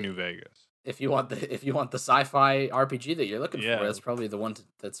mean, like New Vegas. if you want the sci-fi RPG that you're looking Yeah. for, that's probably the one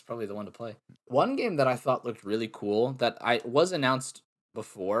to play. One game that I thought looked really cool that I was announced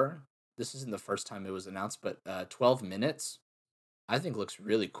before, this isn't the first time it was announced, but 12 minutes I think looks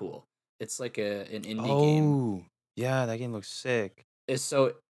really cool. It's like an indie game. Oh, yeah, that game looks sick. It's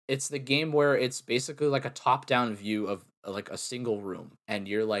so it's the game where it's basically like a top-down view of like a single room, and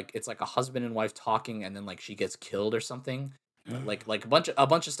you're like it's like a husband and wife talking, and then like she gets killed or something. Like a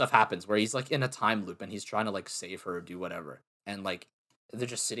bunch of stuff happens where he's like in a time loop and he's trying to like save her or do whatever, and like they're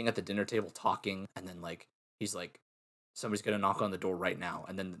just sitting at the dinner table talking, and then like he's like somebody's gonna knock on the door right now,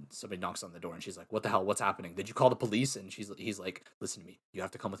 and then somebody knocks on the door and she's like, what the hell, what's happening, did you call the police? And he's like, listen to me, you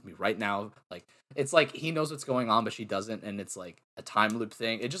have to come with me right now. Like it's like he knows what's going on but she doesn't, and it's like a time loop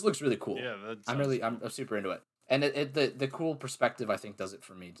thing. It just looks really cool. Yeah, that I'm sounds really cool. I'm super into it. And the cool perspective I think does it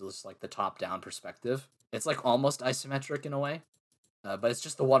for me, just like the top down perspective. It's like almost isometric in a way, but it's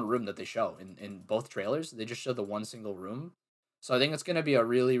just the one room that they show in both trailers. They just show the one single room. So I think it's going to be a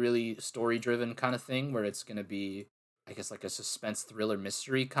really, really story driven kind of thing where it's going to be, I guess, like a suspense thriller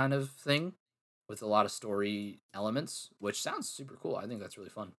mystery kind of thing with a lot of story elements, which sounds super cool. I think that's really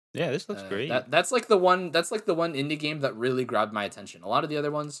fun. Yeah, this looks great. That's like the one indie game that really grabbed my attention. A lot of the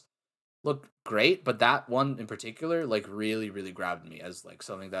other ones look great, but that one in particular like really, really grabbed me as like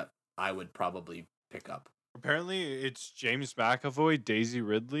something that I would probably pick up. Apparently, it's James McAvoy, Daisy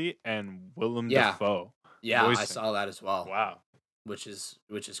Ridley, and Willem Yeah, Dafoe yeah, I voicing. saw that as well. Wow. Which is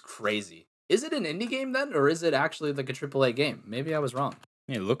crazy. Is it an indie game then, or is it actually like a AAA game? Maybe I was wrong.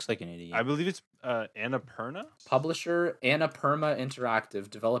 I mean, it looks like an idiot. I believe it's Annapurna. Publisher Annapurna Interactive,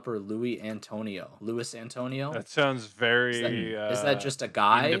 developer Louis Antonio. That sounds very. Is that just a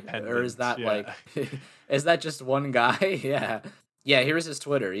guy, or is independent, that yeah. like is that just one guy? Yeah, yeah. Here's his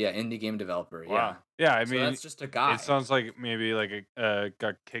Twitter. Yeah, indie game developer. Yeah, Wow. Yeah, I so mean, that's just a guy. it sounds like maybe like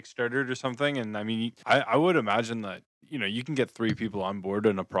got kickstarted or something. And I mean, I would imagine that you can get 3 people on board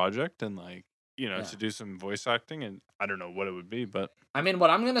in a project and like Yeah. to do some voice acting, and I don't know what it would be, but I mean, what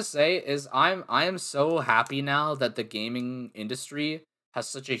I'm gonna say is I am so happy now that the gaming industry has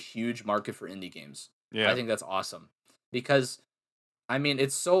such a huge market for indie games. yeah, I think that's awesome because I mean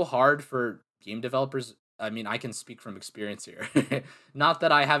it's so hard for game developers. I mean, I can speak from experience here. Not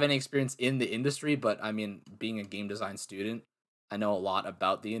that I have any experience in the industry, but I mean, being a game design student, I know a lot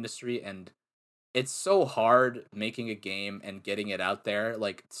about the industry, and it's so hard making a game and getting it out there.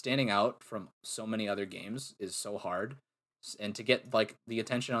 Like standing out from so many other games is so hard. And to get like the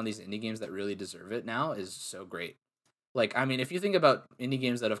attention on these indie games that really deserve it now is so great. Like I mean, if you think about indie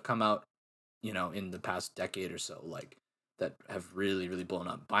games that have come out, in the past decade or so, like that have really, really blown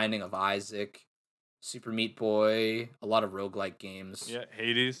up. Binding of Isaac, Super Meat Boy, a lot of roguelike games. yeah,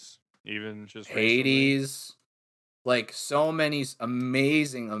 Hades, even just recently. Hades, like so many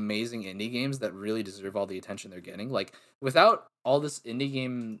amazing, amazing indie games that really deserve all the attention they're getting. Like without all this indie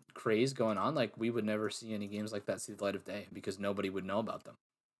game craze going on, like we would never see any games like that see the light of day because nobody would know about them.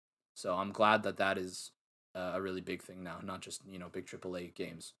 So I'm glad that that is a really big thing now, not just big AAA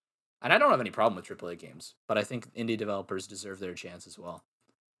games. And I don't have any problem with AAA games, but I think indie developers deserve their chance as well.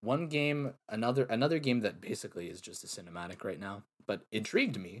 One game, another game that basically is just a cinematic right now, but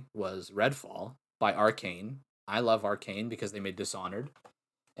intrigued me was Redfall by Arcane. I love Arcane because they made Dishonored,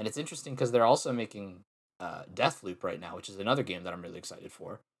 and it's interesting because they're also making Deathloop right now, which is another game that I'm really excited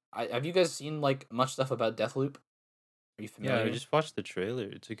for. Have you guys seen like much stuff about Deathloop? Are you Yeah, familiar? I just watched the trailer.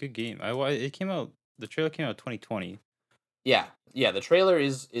 It's a good game. It came out. The trailer came out 2020. Yeah, yeah. The trailer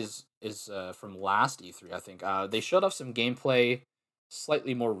is from last E3, I think. They showed off some gameplay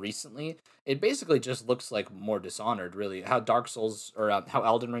slightly more recently. It basically just looks like more Dishonored, really. How Dark Souls or how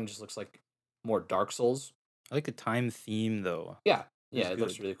Elden Ring just looks like more Dark Souls. I like the time theme though. Yeah, It's yeah. It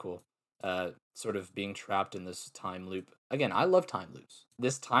looks good. really cool. Sort of being trapped in this time loop. Again, I love time loops.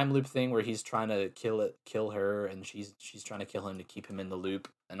 This time loop thing where he's trying to kill her, and she's trying to kill him to keep him in the loop,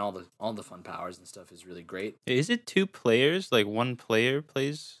 and all the fun powers and stuff is really great. Is it 2 players? Like one player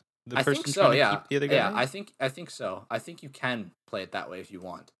plays the I person think so. trying to Yeah, keep the other guy? yeah. I think so. I think you can play it that way if you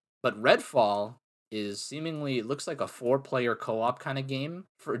want. But Redfall is seemingly it looks like a 4-player co-op kind of game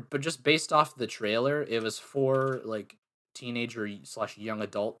but just based off the trailer, it was 4 like teenager slash young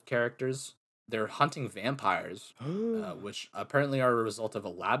adult characters. They're hunting vampires, which apparently are a result of a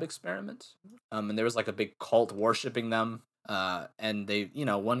lab experiment. And there was like a big cult worshipping them. And they,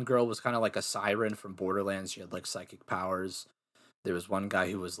 one girl was kind of like a siren from Borderlands. She had like psychic powers. There was one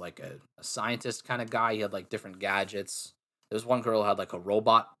guy who was like a scientist kind of guy. He had like different gadgets. There was one girl who had like a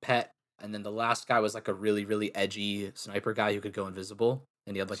robot pet. And then the last guy was like a really, really edgy sniper guy who could go invisible.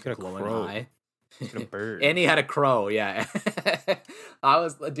 And he had like He's a got a glowing crow. eye. He's got a bird. And he had a crow, yeah.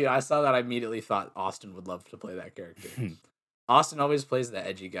 I saw that. I immediately thought Austin would love to play that character. Austin always plays the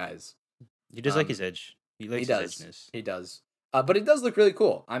edgy guys. He does like his Um, edge. He He likes his does. edginess. He does. But it does look really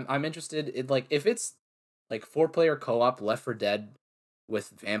cool. I'm interested in like if it's like 4-player co-op Left 4 Dead with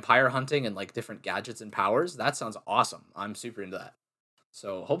vampire hunting and like different gadgets and powers. That sounds awesome. I'm super into that.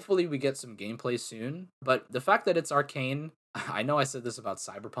 So hopefully we get some gameplay soon. But the fact that it's Arcane, I know I said this about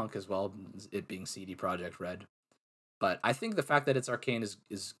Cyberpunk as well, it being CD Projekt Red. But I think the fact that it's Arcane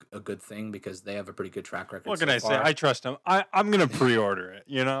is a good thing because they have a pretty good track record. What so can I say? far. I trust him. I'm gonna pre-order it.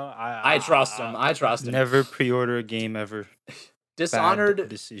 You know, I trust him. I trust him. Never pre-order a game ever. Dishonored Bad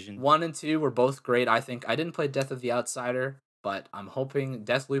decision. 1 and 2 were both great. I think I didn't play Death of the Outsider, but I'm hoping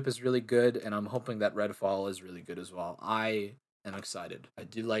Deathloop is really good, and I'm hoping that Redfall is really good as well. I am excited. I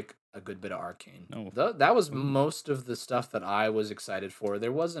do like a good bit of Arcane. No. That was most of the stuff that I was excited for.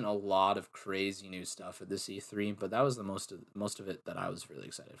 There wasn't a lot of crazy new stuff at this E3, but that was the most of it that I was really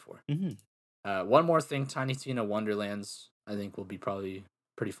excited for. Mm-hmm. One more thing, Tiny Tina Wonderlands, I think will be probably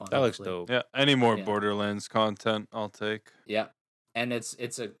pretty fun. That looks hopefully. dope. Yeah, any more Yeah. Borderlands content, I'll take. Yeah, and it's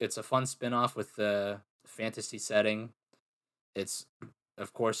a fun spin-off with the fantasy setting. It's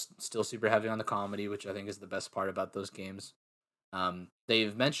of course still super heavy on the comedy, which I think is the best part about those games.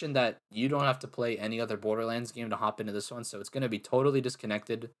 They've mentioned that you don't have to play any other Borderlands game to hop into this one, so it's going to be totally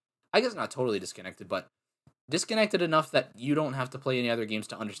disconnected. I guess not totally disconnected, but disconnected enough that you don't have to play any other games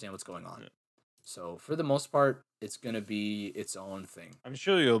to understand what's going on. Yeah. So for the most part, it's going to be its own thing, I'm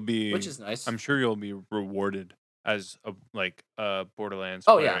sure you'll be, which is nice. I'm sure you'll be rewarded as a Borderlands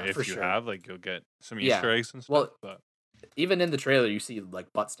Oh, player yeah, if for you sure. have you'll get some Yeah. Easter eggs and stuff. Well, but even in the trailer, you see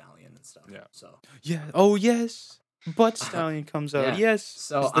like Butt Stallion and stuff. Yeah. So Yeah. Oh yes. Butt Stallion comes out. Yeah. Yes.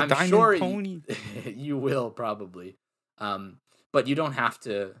 So It's the I'm Diamond sure Pony. you will probably, but you don't have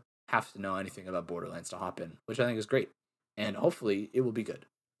to know anything about Borderlands to hop in, which I think is great, and hopefully it will be good.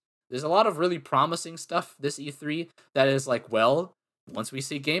 There's a lot of really promising stuff this E3 that is like, well, once we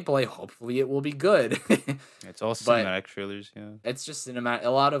see gameplay, hopefully it will be good. It's all But- cinematic trailers. Yeah. It's just cinematic. A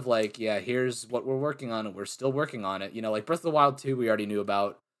lot of like, yeah, here's what we're working on, and we're still working on it. You know, like Breath of the Wild 2, we already knew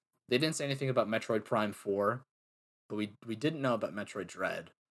about. They didn't say anything about Metroid Prime 4, but we didn't know about Metroid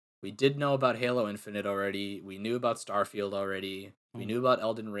Dread. We did know about Halo Infinite already. We knew about Starfield already. We Mm. knew about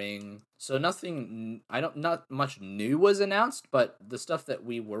Elden Ring. So nothing. Not much new was announced, but the stuff that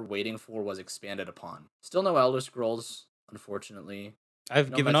we were waiting for was expanded upon. Still no Elder Scrolls, unfortunately. I've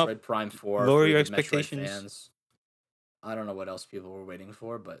No given Metroid up. Prime 4. Lower for your the Metroid expectations. fans. I don't know what else people were waiting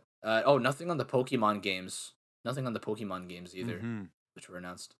for, but nothing on the Pokemon games. Nothing on the Pokemon games either, Mhm. which were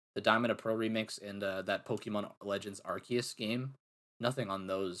announced. The Diamond and Pearl remix and that Pokemon Legends Arceus game. Nothing on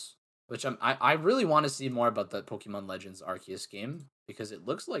those. Which I really want to see more about the Pokemon Legends Arceus game because it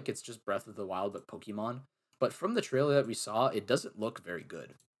looks like it's just Breath of the Wild but Pokemon. But from the trailer that we saw, it doesn't look very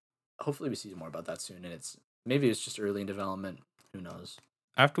good. Hopefully we see more about that soon, and maybe it's just early in development. Who knows?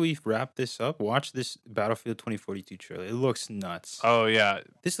 After we wrap this up, watch this Battlefield 2042 trailer. It looks nuts. Oh yeah,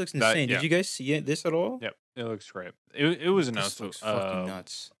 This looks that- insane. yeah. Did you guys see this at all? yep, it looks great. It was This announced looks fucking a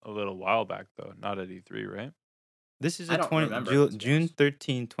nuts. little while back though, not at E3, right? This is I a don't remember, to be June honest.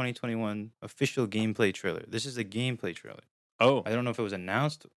 13, 2021 official gameplay trailer. This is a gameplay trailer. Oh, I don't know if it was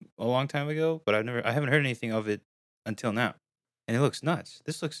announced a long time ago, but I haven't heard anything of it until now. And it looks nuts.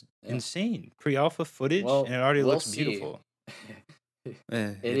 This looks Yeah. insane. Pre-alpha footage, Well, and it already we'll looks see. beautiful.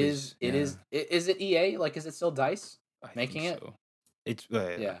 It is. Is it EA? Like, is it still Dice? I think making it? so. It's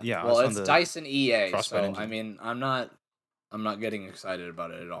Yeah. on Well, it's the Dice and EA. Frostbite So engine. I mean, I'm not getting excited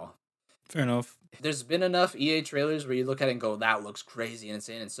about it at all. Fair enough. There's been enough EA trailers where you look at it and go, "That looks crazy and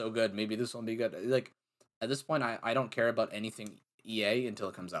insane and so good. Maybe this one will be good." Like, at this point, I don't care about anything EA until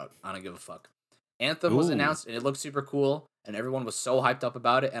it comes out. I don't give a fuck. Anthem was Ooh. announced and it looked super cool, and everyone was so hyped up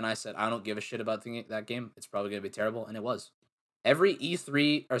about it. And I said, I don't give a shit about that game. It's probably gonna be terrible, and it was. Every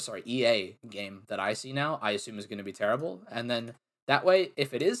EA game that I see now, I assume is gonna be terrible, and then that way,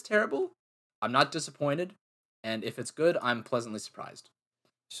 if it is terrible, I'm not disappointed, and if it's good, I'm pleasantly surprised.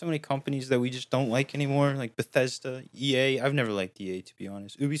 So many companies that we just don't like anymore, like Bethesda, EA. I've never liked EA, to be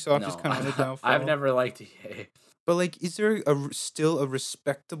honest. Ubisoft is kind of on the downfall. I've never liked EA. But like, is there still a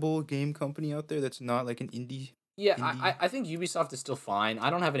respectable game company out there that's not like an indie? Yeah, Indie. I think Ubisoft is still fine. I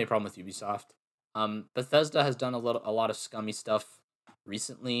don't have any problem with Ubisoft. Bethesda has done a lot of scummy stuff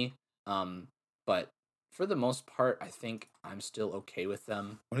recently. But for the most part, I think I'm still okay with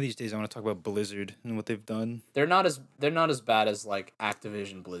them. One of these days, I want to talk about Blizzard and what they've done. They're not as bad as like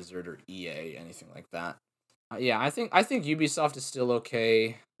Activision Blizzard or EA, anything like that. Yeah, I think Ubisoft is still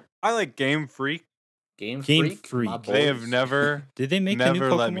okay. I like Game Freak. Game Game Freak, my Freak. They have boys. never, Did they make the new never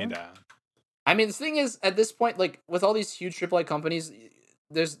Pokemon? let me down. I mean, the thing is, at this point, like with all these huge AAA companies,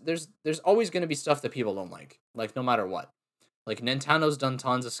 there's always going to be stuff that people don't like no matter what. Like Nintendo's done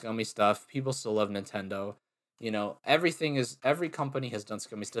tons of scummy stuff. People still love Nintendo. You know, every company has done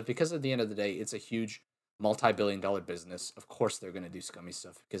scummy stuff because at the end of the day, it's a huge multi-billion-dollar business. Of course, they're going to do scummy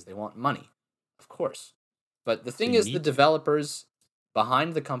stuff because they want money, of course. But the So thing you is, the need developers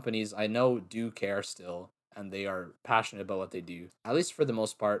behind the companies I know do care still, and they are passionate about what they do. At least for the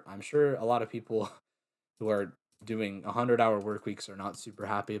most part, I'm sure a lot of people who are doing 100-hour work weeks are not super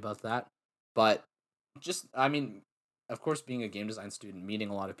happy about that. But just, I mean, of course, being a game design student, meeting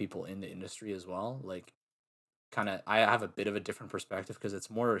a lot of people in the industry as well, like, kind of, I have a bit of a different perspective because it's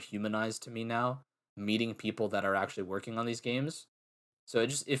more humanized to me now, meeting people that are actually working on these games. So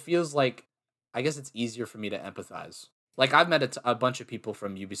it feels like, I guess it's easier for me to empathize. Like, I've met a bunch of people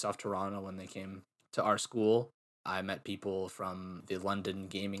from Ubisoft Toronto when they came to our school. I met people from the London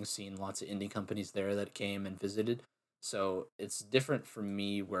gaming scene, lots of indie companies there that came and visited. So it's different for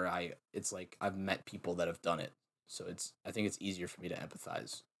me where it's like I've met people that have done it. So I think it's easier for me to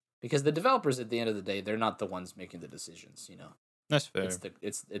empathize because the developers at the end of the day, they're not the ones making the decisions, you know. That's fair.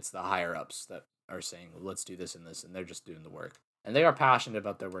 It's the higher ups that are saying, let's do this and this, and they're just doing the work. And they are passionate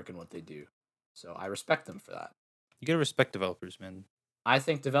about their work and what they do. So I respect them for that. You gotta respect developers, man. I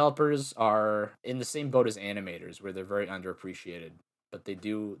think developers are in the same boat as animators, where they're very underappreciated, but they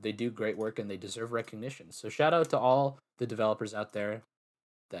do great work and they deserve recognition. So shout out to all the developers out there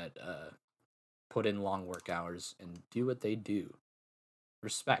that put in long work hours and do what they do.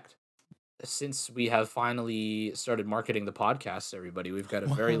 Respect. Since we have finally started marketing the podcast, everybody, we've got a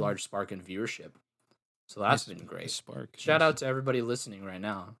very Wow. large spark in viewership. So that's Nice, been a great. spark. Shout nice. out to everybody listening right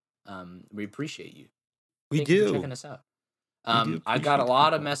now. We appreciate you. We Thank you for do. checking us out. We do I got a appreciate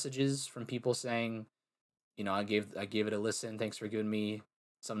lot of people. messages from people saying, you know, I gave it a listen. Thanks for giving me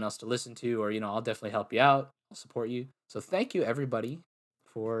something else to listen to, or you know, I'll definitely help you out. I'll support you. So thank you everybody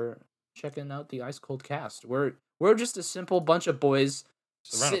for checking out the Ice Cold Cast. We're just a simple bunch of boys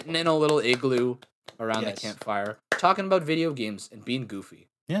It's a round of sitting in a little igloo around the Yes. campfire, talking about video games and being goofy.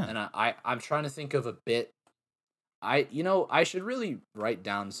 Yeah. And I'm trying to think of a bit. I should really write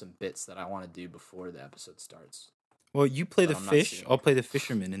down some bits that I want to do before the episode starts. Well, you play But the I'm not fish. seeing I'll it. play the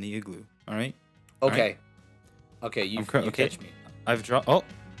fisherman in the igloo. All right. Okay. Okay, you okay. catch me. I've dropped. Oh,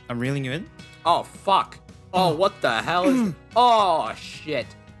 I'm reeling you in. Oh fuck. Oh, what the hell is Oh shit.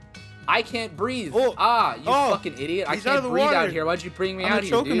 I can't breathe. Oh. You Oh. fucking idiot. I He's out can't of the breathe out water. here. Why'd you bring me I'm out gonna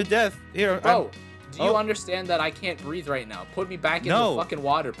here, choke him to dude? death. Here, Bro, do you oh. understand that I can't breathe right now? Put me back in No. the fucking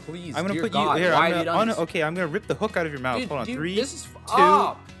water, please. I'm gonna Dear put God, you here. why I'm have you gonna, done this? okay, I'm gonna rip the hook out of your mouth. Dude, Hold on. dude, 3, this is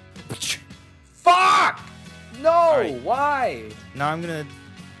 2. Fuck! No, Alright. why? Now I'm gonna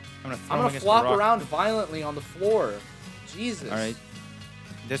throw I'm him gonna against flop the rock. around violently on the floor. Jesus. All right.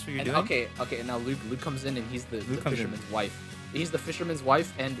 That's what you're And, doing. okay, and now Luke comes in and he's the Luke comes in. fisherman's wife. He's the fisherman's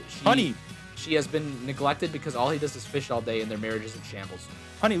wife, and Honey, she has been neglected because all he does is fish all day, and their marriage is in shambles.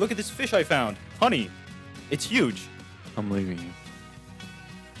 honey, look at this fish I found. Honey, it's huge. I'm leaving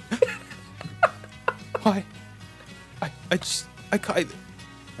you. Why? I caught.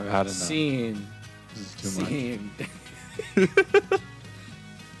 I've had enough. Scene. This is too much. Scene. Perfect.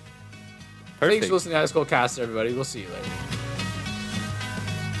 Thanks for listening to High School Cast, everybody. We'll see you later.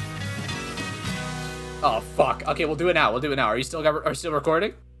 Oh fuck. Okay, we'll do it now. Are you still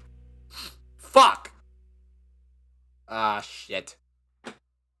recording? Fuck. Ah shit. All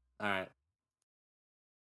right.